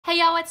Hey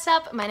y'all, what's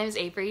up? My name is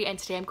Avery and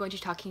today I'm going to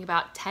be talking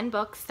about 10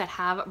 books that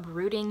have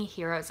brooding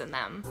heroes in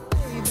them.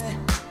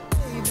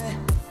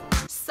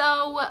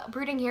 So,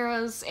 brooding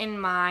heroes in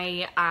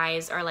my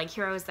eyes are like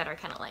heroes that are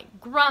kind of like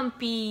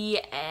grumpy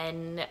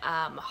and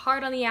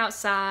hard on the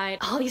outside.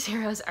 All these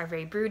heroes are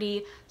very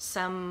broody,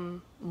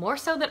 some more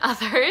so than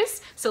others.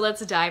 So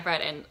let's dive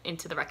right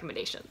into the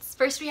recommendations.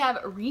 First we have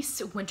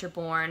Rhys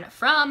Winterborn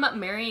from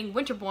Marrying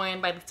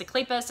Winterborn by Lisa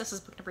Kleypas. This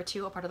is book number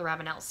 2, a part of the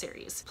Ravenel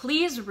series.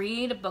 Please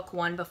read book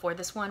 1 before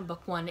this one.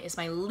 Book 1 is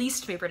my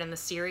least favorite in the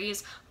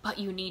series, but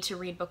you need to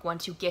read book 1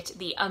 to get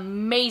the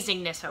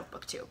amazingness of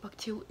book 2. Book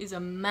 2 is a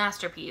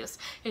masterpiece.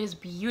 It is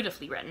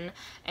beautifully written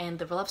and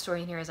the love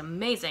story in here is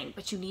amazing,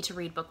 but you need to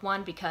read book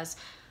 1 because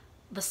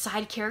the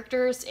side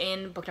characters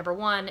in book number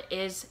 1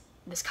 is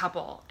this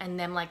couple and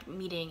them like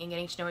meeting and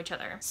getting to know each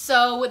other.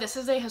 So this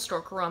is a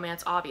historical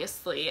romance,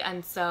 obviously,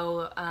 and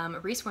so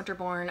Rhys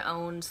Winterborn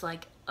owns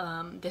like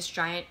this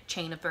giant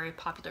chain of very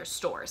popular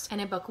stores, and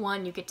in book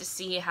 1 you get to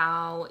see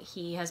how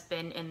he has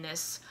been in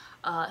this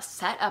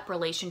set up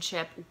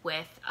relationship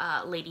with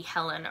Lady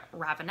Helen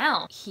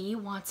Ravenel. He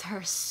wants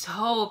her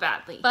so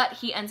badly, but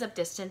he ends up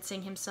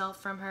distancing himself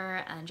from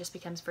her and just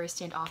becomes very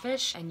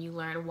standoffish, and you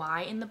learn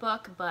why in the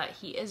book, but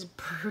he is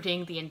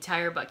brooding the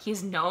entire book.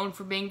 He's known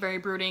for being very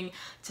brooding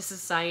to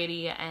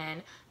society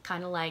and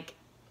kind of like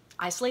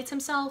isolates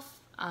himself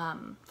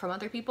from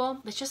other people.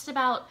 It's just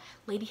about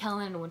Lady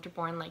Helen and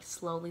Winterborn like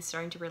slowly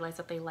starting to realize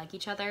that they like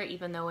each other,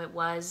 even though it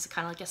was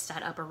kind of like a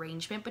set up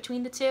arrangement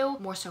between the two,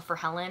 more so for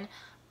Helen.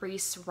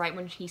 Rhys, right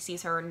when he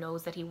sees her,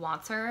 knows that he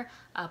wants her,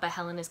 but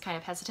Helen is kind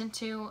of hesitant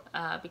to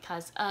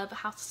because of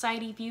how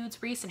society views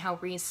Rhys and how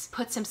Rhys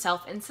puts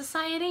himself in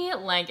society,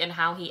 like, and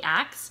how he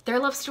acts. Their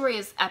love story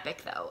is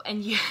epic though,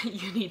 and you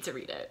need to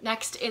read it.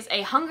 Next is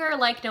A Hunger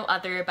Like No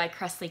Other by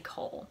Kresley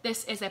Cole.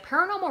 This is a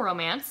paranormal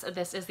romance.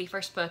 This is the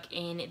first book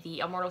in the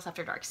Immortals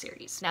After Dark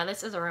series. Now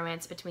this is a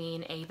romance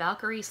between a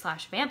Valkyrie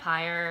slash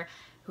vampire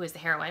who is the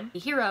heroine, the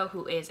hero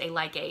who is a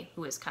Lycae,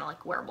 who is kind of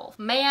like werewolf.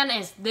 Man,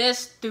 is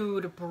this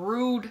dude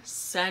brood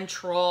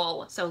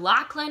central. So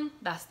Lachlan,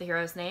 that's the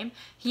hero's name,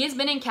 he has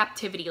been in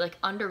captivity, like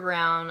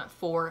underground,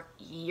 for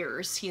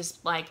years. He's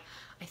like,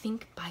 I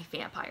think by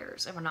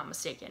vampires, if I'm not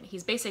mistaken.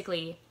 He's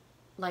basically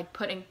like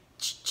put in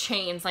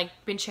chains, like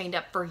been chained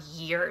up for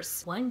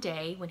years. One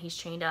day when he's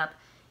chained up,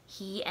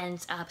 he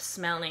ends up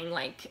smelling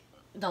like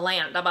the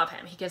land above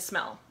him. He can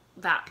smell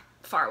that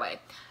far away.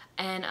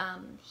 And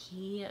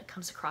he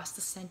comes across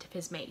the scent of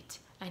his mate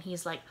and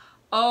he's like,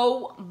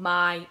 oh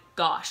my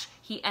gosh.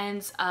 He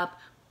ends up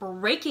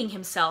breaking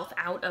himself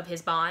out of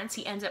his bonds.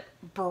 He ends up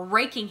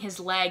breaking his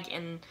leg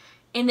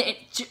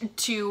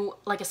to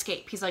like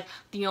escape. He's like,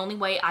 the only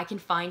way I can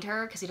find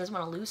her, because he doesn't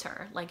want to lose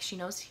her. Like he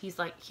knows she's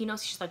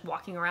like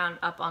walking around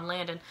up on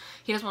land and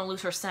he doesn't want to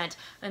lose her scent.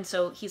 And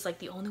so he's like,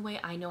 the only way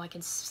I know I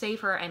can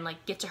save her and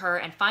like get to her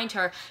and find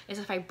her is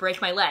if I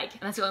break my leg.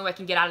 And that's the only way I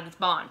can get out of these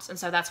bonds. And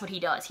so that's what he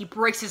does. He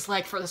breaks his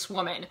leg for this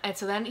woman. And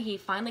so then he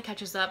finally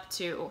catches up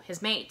to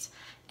his mate,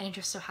 and it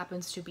just so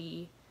happens to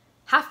be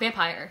half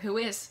vampire, who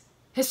is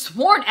his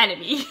sworn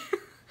enemy.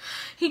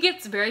 He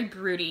gets very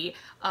broody.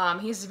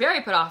 He's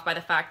very put off by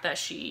the fact that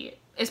she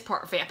is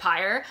part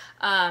vampire.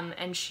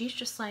 And she's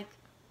just like,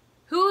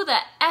 who the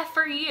F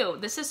are you?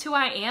 This is who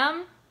I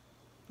am.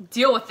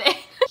 Deal with it.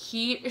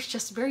 He is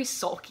just very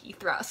sulky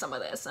throughout some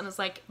of this and is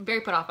like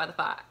very put off by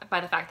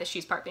the fact that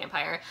she's part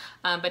vampire,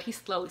 but he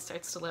slowly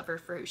starts to love her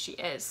for who she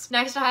is.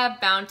 Next I have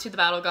Bound to the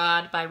Battle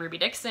God by Ruby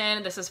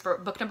Dixon. This is for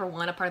book number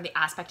 1, a part of the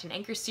Aspect and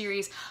Anchor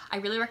series. I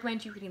really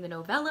recommend you reading the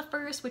novella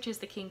first, which is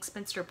The King's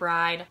Spinster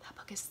Bride. That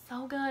book is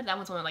so good. That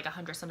one's only like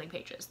 100 something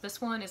pages.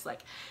 This one is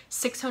like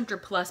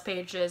 600 plus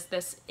pages.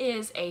 This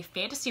is a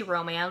fantasy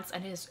romance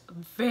and is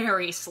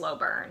very slow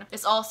burn.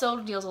 This also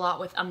deals a lot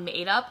with a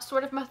made-up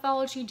sort of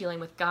mythology,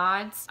 dealing with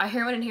gods. Our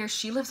heroine in here,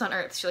 she lives on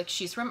Earth.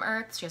 She's from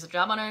Earth, she has a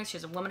job on Earth,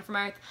 she's a woman from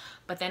Earth,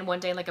 but then one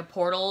day like a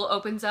portal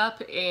opens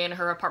up in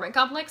her apartment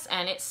complex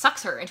and it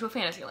sucks her into a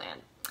fantasy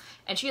land.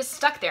 And she is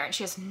stuck there and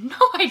she has no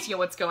idea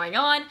what's going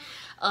on.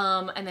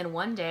 And then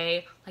one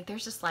day, like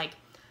there's this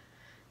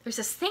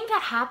thing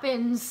that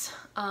happens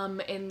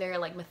in their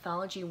like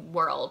mythology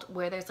world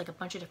where there's like a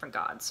bunch of different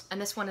gods.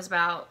 And this one is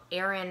about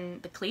Aaron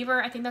the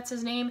Cleaver, I think that's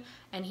his name,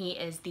 and he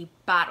is the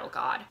battle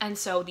god. And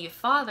so the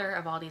father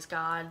of all these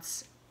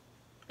gods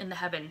in the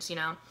heavens, you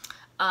know,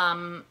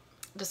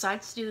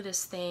 decides to do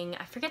this thing,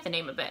 I forget the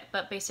name of it,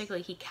 but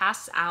basically he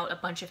casts out a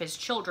bunch of his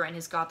children,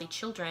 his godly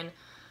children,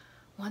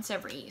 once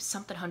every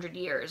something 100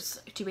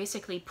 years to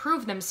basically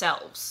prove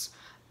themselves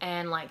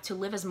and like to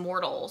live as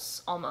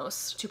mortals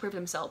almost, to prove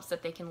themselves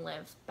that they can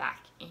live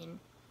back in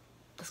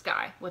the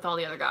sky with all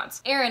the other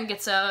gods. Aaron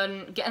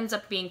ends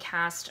up being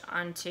cast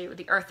onto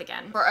the earth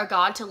again. For a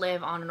god to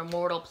live on an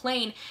immortal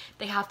plane,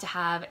 they have to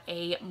have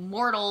a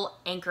mortal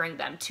anchoring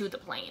them to the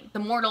plane. The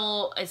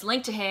mortal is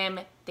linked to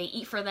him, they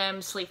eat for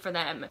them, sleep for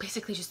them,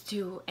 basically just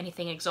do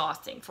anything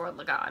exhausting for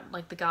the god.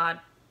 Like the god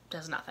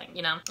does nothing,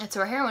 you know? And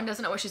so our heroine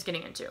doesn't know what she's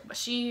getting into, but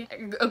she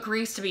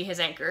agrees to be his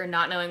anchor,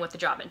 not knowing what the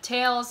job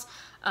entails.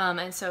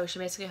 And so she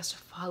basically has to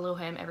follow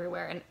him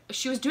everywhere. And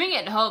she was doing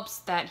it in hopes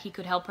that he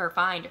could help her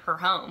find her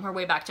home, her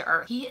way back to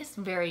Earth. He is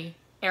very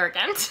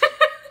arrogant.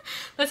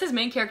 That's his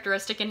main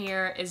characteristic in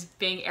here, is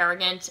being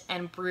arrogant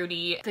and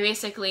broody. They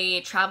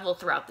basically travel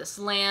throughout this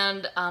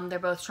land. They're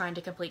both trying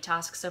to complete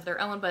tasks of their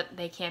own, but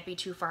they can't be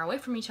too far away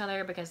from each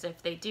other, because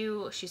if they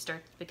do, she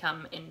starts to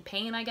become in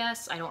pain, I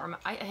guess. I don't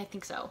remember. I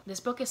think so.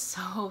 This book is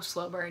so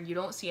slow burn. You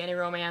don't see any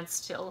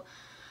romance till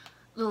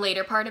the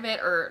later part of it,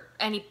 or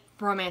any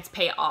romance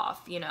pay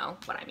off, you know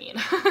what I mean.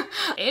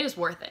 It is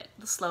worth it.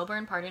 The slow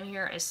burn part in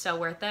here is so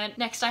worth it.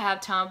 Next I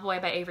have Tomboy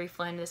by Averie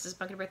Flynn. This is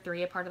book number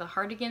 3, a part of the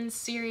Hardigans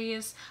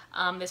series.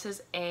 This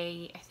is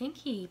I think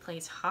he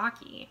plays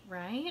hockey,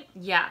 right?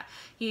 Yeah,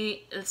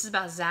 this is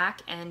about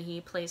Zach, and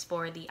he plays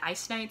for the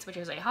Ice Knights, which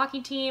is a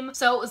hockey team.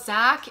 So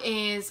Zach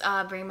is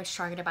very much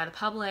targeted by the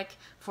public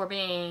for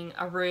being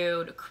a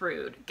rude,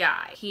 crude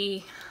guy.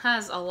 He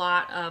has a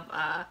lot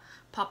of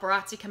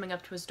paparazzi coming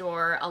up to his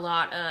door, a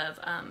lot of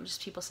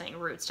just people saying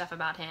rude stuff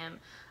about him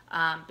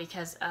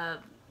because of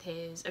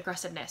his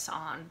aggressiveness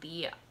on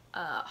the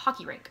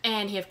hockey rink.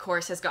 And he of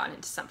course has gotten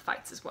into some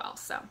fights as well,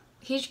 so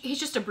he's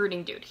just a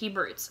brooding dude. He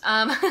broods.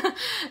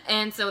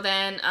 And so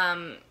then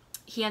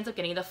he ends up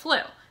getting the flu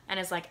and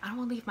is like, I don't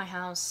want to leave my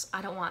house,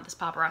 I don't want this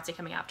paparazzi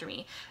coming after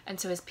me. And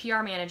so his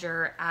PR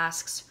manager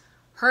asks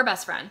her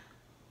best friend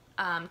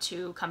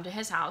to come to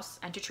his house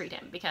and to treat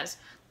him, because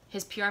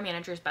his PR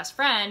manager's best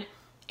friend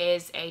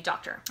is a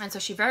doctor. And so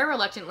she very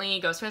reluctantly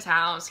goes to his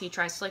house. He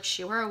tries to like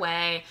shoo her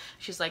away.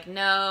 She's like,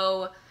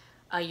 no,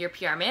 your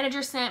PR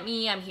manager sent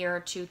me. I'm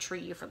here to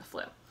treat you for the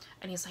flu.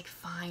 And he's like,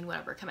 fine,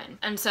 whatever, come in.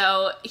 And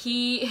so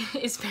he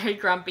is very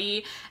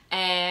grumpy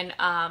and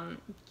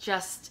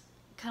just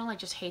kind of like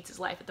just hates his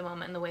life at the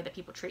moment and the way that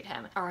people treat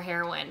him. Our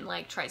heroine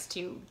like tries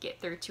to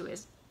get through to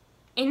his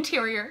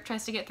interior,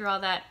 tries to get through all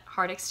that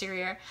hard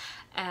exterior,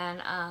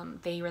 and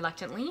they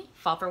reluctantly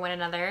fall for one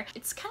another.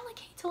 It's kind of like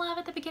hate to love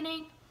at the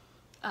beginning.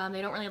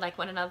 They don't really like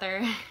one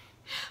another,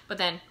 but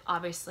then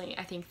obviously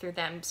I think through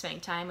them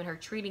spending time and her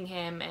treating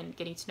him and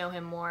getting to know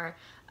him more,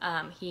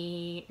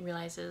 he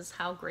realizes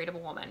how great of a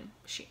woman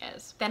she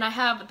is. Then I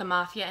have The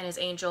Mafia and His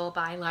Angel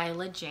by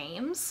Lila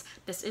James.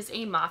 This is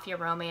a mafia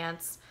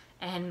romance,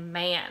 and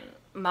man,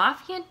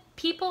 mafia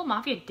people,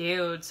 mafia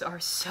dudes are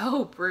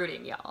so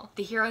brooding, y'all.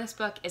 The hero of this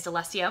book is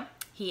Alessio.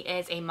 He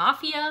is a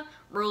mafia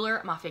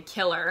ruler, mafia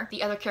killer.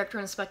 The other character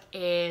in this book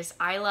is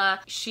Isla.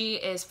 She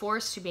is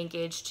forced to be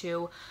engaged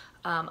to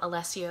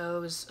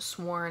Alessio's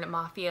sworn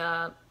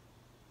mafia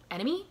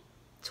enemy,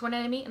 sworn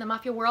enemy in the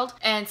mafia world.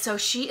 And so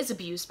she is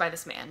abused by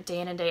this man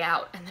day in and day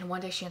out. And then one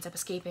day she ends up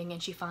escaping,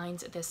 and she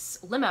finds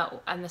this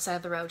limo on the side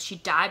of the road. She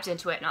dives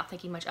into it, not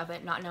thinking much of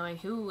it, not knowing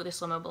who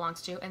this limo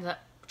belongs to, ends up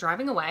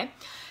driving away,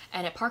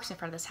 and it parks in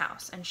front of this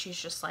house. And she's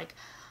just like,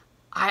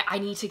 I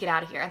need to get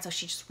out of here. And so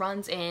she just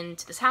runs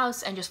into this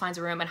house and just finds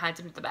a room and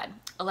hides under the bed.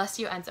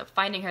 Alessio ends up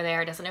finding her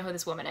there, doesn't know who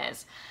this woman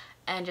is,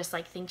 and just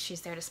like thinks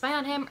she's there to spy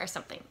on him or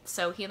something.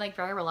 So he like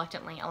very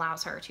reluctantly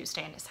allows her to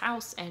stay in his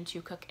house and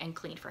to cook and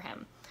clean for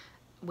him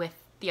with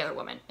the other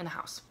woman in the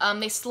house.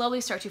 They slowly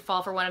start to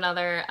fall for one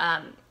another.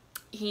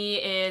 He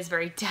is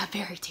very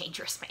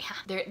dangerous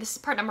man. This is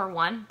part number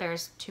 1.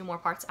 There's 2 more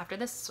parts after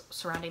this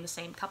surrounding the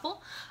same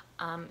couple.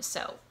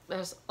 So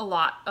there's a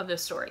lot of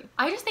this story.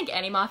 I just think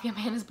any mafia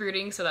man is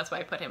brooding, so that's why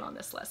I put him on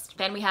this list.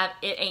 Then we have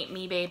It Ain't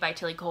Me Babe by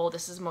Tilly Cole.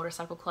 This is a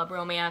motorcycle club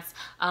romance.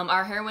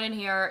 Our heroine in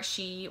here,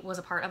 she was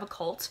a part of a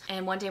cult,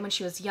 and one day when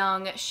she was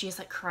young, she's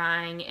like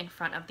crying in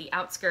front of the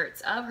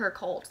outskirts of her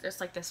cult. There's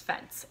like this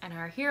fence, and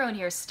our hero in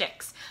here,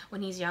 Styx,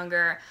 when he's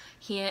younger,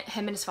 him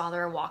and his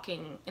father are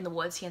walking in the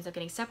woods. He ends up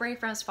getting separated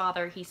from his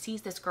father. He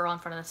sees this girl in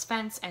front of this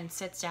fence and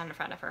sits down in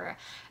front of her,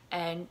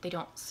 and they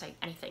don't say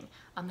anything.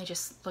 They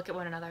just look at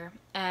one another,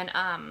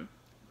 and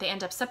they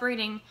end up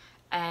separating,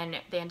 and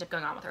they end up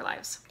going on with their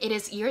lives. It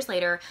is years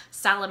later,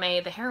 Salome,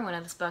 the heroine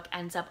of this book,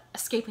 ends up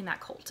escaping that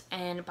cult,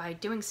 and by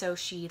doing so,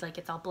 she like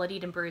gets all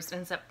bloodied and bruised and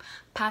ends up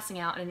passing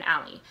out in an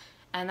alley.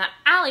 And that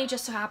alley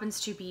just so happens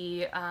to be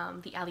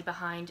the alley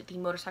behind the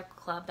motorcycle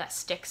club that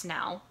Styx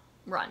now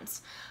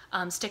runs.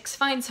 Styx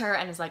finds her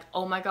and is like,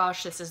 oh my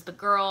gosh, this is the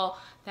girl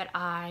that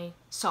I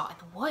saw in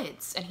the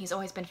woods. And he's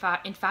always been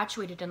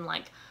infatuated and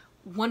like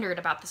wondered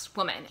about this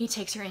woman. He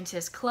takes her into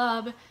his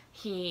club.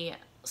 He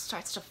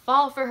starts to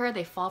fall for her.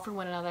 They fall for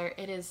one another.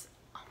 It is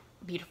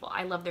beautiful.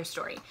 I love their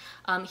story.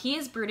 He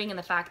is brooding in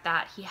the fact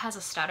that he has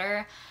a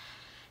stutter,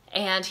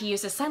 and he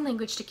uses sign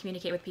language to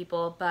communicate with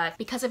people, but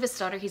because of his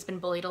stutter, he's been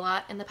bullied a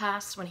lot in the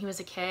past when he was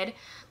a kid.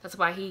 That's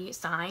why he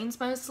signs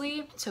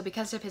mostly. So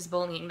because of his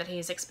bullying that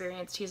he's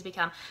experienced, he's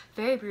become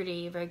very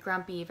broody, very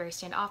grumpy, very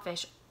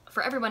standoffish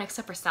for everyone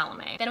except for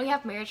Salome. Then we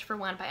have Marriage for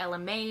One by Ella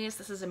Mays.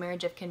 This is a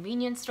marriage of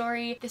convenience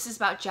story. This is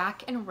about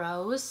Jack and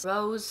Rose.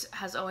 Rose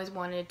has always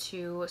wanted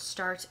to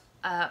start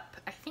up,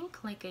 I think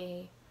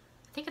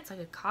it's like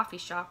a coffee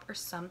shop or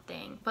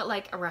something, but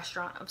like a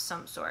restaurant of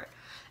some sort.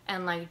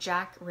 And like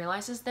Jack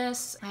realizes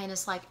this and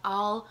is like,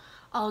 I'll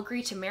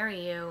agree to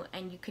marry you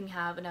and you can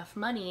have enough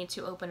money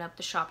to open up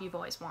the shop you've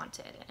always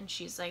wanted. And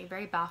she's like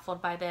very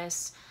baffled by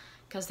this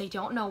because they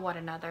don't know one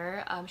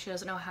another. She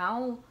doesn't know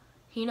how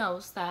he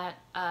knows that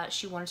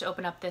she wanted to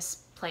open up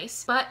this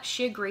place, but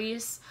she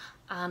agrees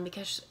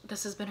because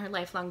this has been her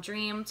lifelong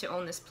dream to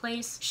own this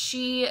place.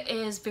 She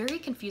is very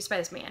confused by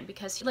this man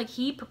because like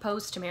he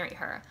proposed to marry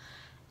her,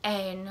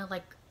 and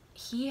like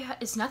he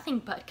is nothing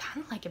but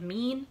kind of like a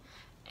mean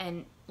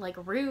and like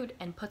rude,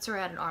 and puts her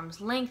at an arm's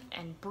length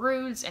and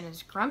broods and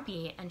is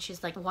grumpy. And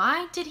she's like,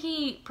 why did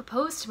he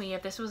propose to me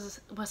if this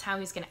was how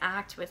he's gonna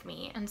act with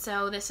me? And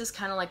so this is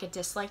kind of like a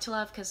dislike to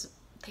love because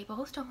they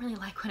both don't really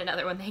like one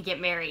another when they get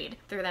married.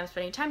 Through them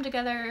spending time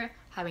together,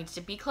 having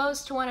to be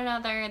close to one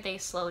another, they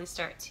slowly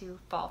start to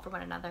fall for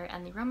one another,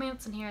 and the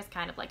romance in here is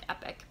kind of like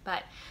epic.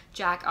 But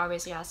Jack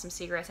obviously has some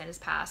secrets in his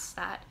past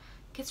that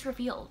gets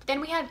revealed. Then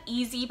we have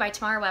Easy by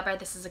Tamara Weber.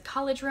 This is a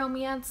college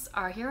romance.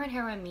 Our hero and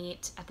heroine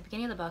meet at the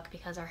beginning of the book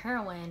because our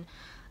heroine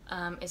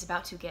is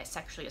about to get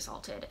sexually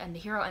assaulted, and the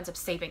hero ends up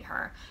saving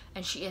her,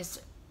 and she is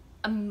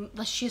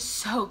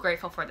so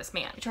grateful for this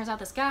man. It turns out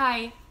this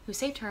guy who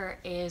saved her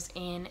is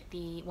in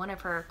one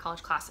of her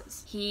college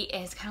classes. He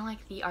is kind of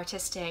like the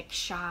artistic,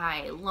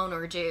 shy,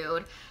 loner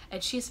dude,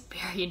 and she's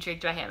very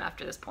intrigued by him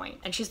after this point,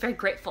 and she's very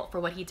grateful for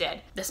what he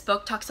did. This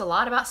book talks a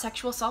lot about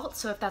sexual assault,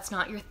 so if that's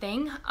not your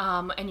thing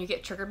and you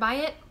get triggered by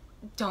it,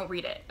 don't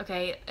read it,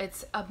 okay?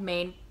 It's a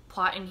main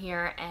plot in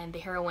here, and the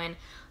heroine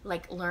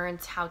like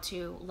learns how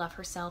to love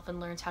herself and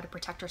learns how to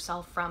protect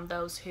herself from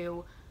those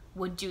who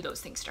would do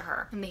those things to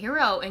her. And the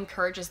hero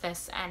encourages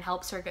this and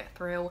helps her get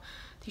through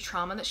the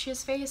trauma that she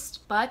has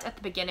faced. But at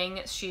the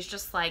beginning, she's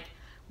just like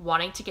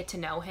wanting to get to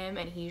know him,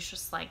 and he's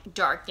just like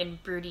dark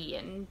and broody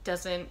and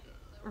doesn't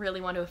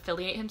really want to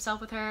affiliate himself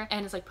with her,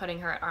 and is like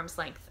putting her at arm's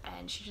length,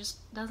 and she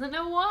just doesn't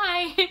know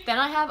why. Then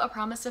I have A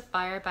Promise of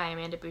Fire by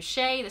Amanda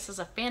Boucher. This is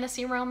a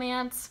fantasy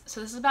romance. So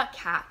this is about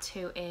Kat,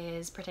 who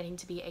is pretending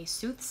to be a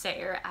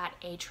soothsayer at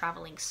a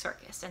traveling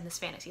circus in this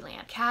fantasy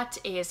land. Kat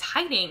is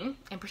hiding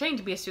and pretending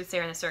to be a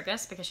soothsayer in the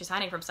circus because she's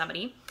hiding from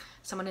somebody.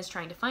 Someone is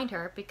trying to find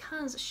her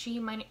because she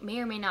may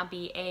or may not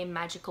be a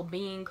magical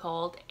being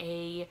called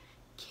a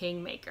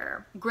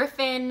kingmaker.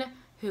 Griffin,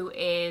 who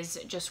is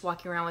just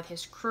walking around with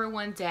his crew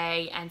one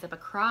day, ends up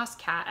across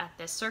Kat at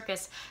this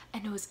circus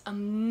and knows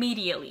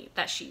immediately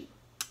that she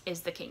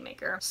is the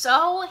kingmaker.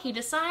 So he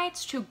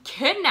decides to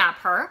kidnap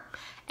her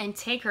and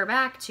take her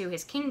back to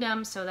his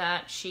kingdom so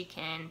that she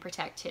can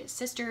protect his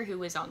sister,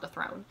 who is on the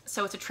throne.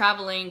 So it's a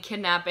traveling,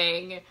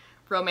 kidnapping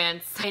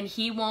romance, and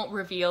he won't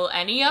reveal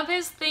any of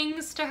his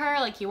things to her.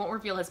 Like, he won't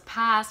reveal his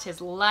past, his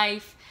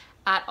life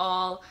at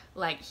all.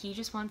 Like, he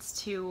just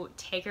wants to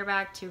take her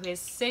back to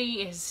his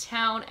city, his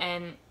town,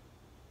 and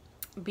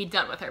be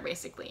done with her,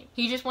 basically.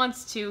 He just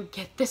wants to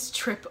get this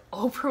trip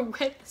over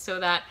with so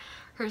that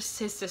his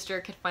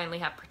sister could finally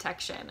have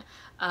protection.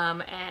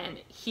 And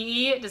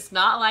he does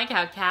not like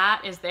how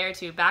Kat is there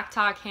to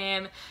backtalk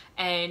him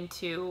and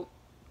to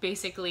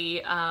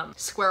basically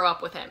square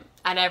up with him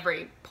at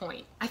every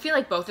point. I feel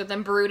like both of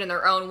them brood in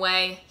their own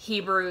way.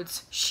 He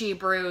broods, she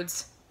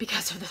broods,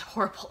 because of this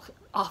horrible,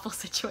 awful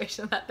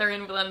situation that they're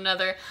in with one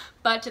another,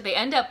 but they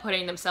end up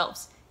putting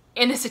themselves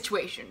in the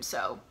situation,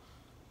 so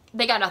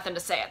they got nothing to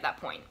say at that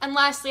point. And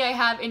lastly, I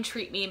have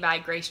Entreat Me by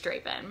Grace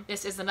Draven.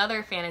 This is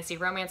another fantasy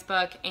romance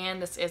book,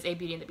 and this is a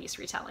Beauty and the Beast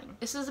retelling.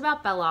 This is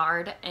about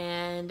Ballard,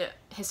 and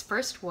his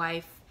first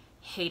wife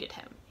hated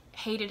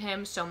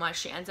him so much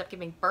she ends up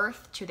giving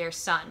birth to their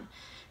son.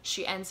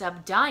 She ends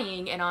up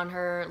dying, and on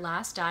her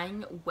last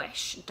dying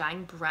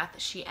breath,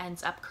 she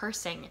ends up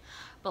cursing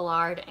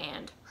Ballard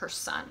and her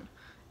son.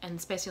 And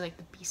it's basically like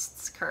the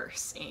Beast's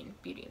curse in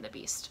Beauty and the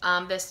Beast.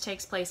 This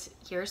takes place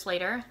years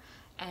later,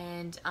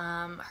 and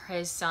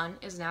his son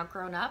is now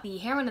grown up. The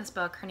heroine of this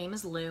book, her name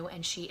is Lou,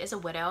 and she is a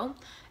widow,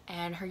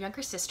 and her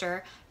younger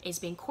sister is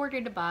being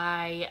courted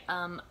by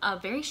a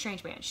very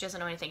strange man she doesn't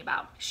know anything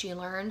about. She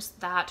learns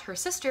that her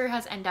sister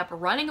has ended up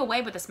running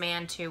away with this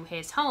man to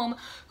his home,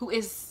 who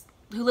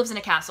lives in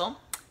a castle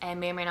and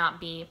may or may not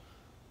be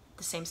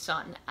the same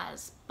son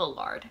as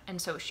Ballard.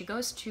 And so she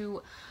goes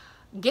to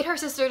get her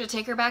sister to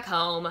take her back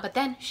home, but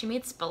then she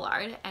meets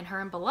Ballard, and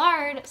her and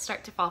Ballard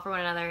start to fall for one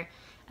another,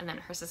 and then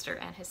her sister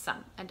and his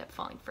son end up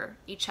falling for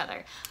each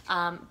other.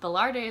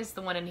 Ballard is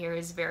the one in here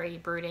who's very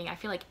brooding. I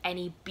feel like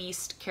any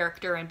Beast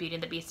character in Beauty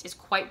and the Beast is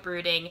quite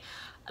brooding.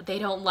 They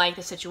don't like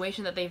the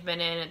situation that they've been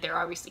in. They're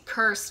obviously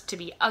cursed to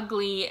be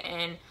ugly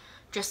and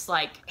just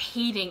like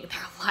hating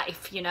their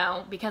life, you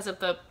know, because of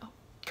the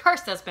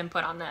curse that's been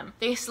put on them.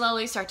 They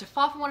slowly start to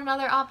fall for one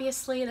another,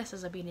 obviously. This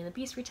is a Beauty and the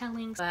Beast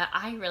retelling, but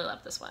I really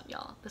love this one,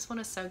 y'all. This one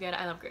is so good.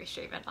 I love Grace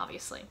Draven,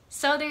 obviously.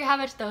 So there you have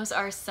it. Those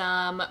are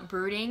some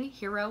brooding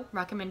hero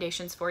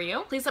recommendations for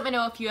you. Please let me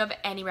know if you have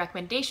any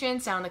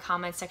recommendations down in the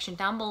comments section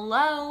down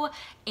below,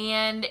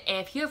 and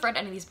if you have read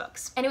any of these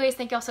books. Anyways,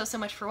 thank y'all so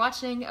much for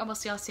watching, and we'll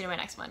see y'all soon in my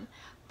next one.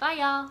 Bye,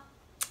 y'all!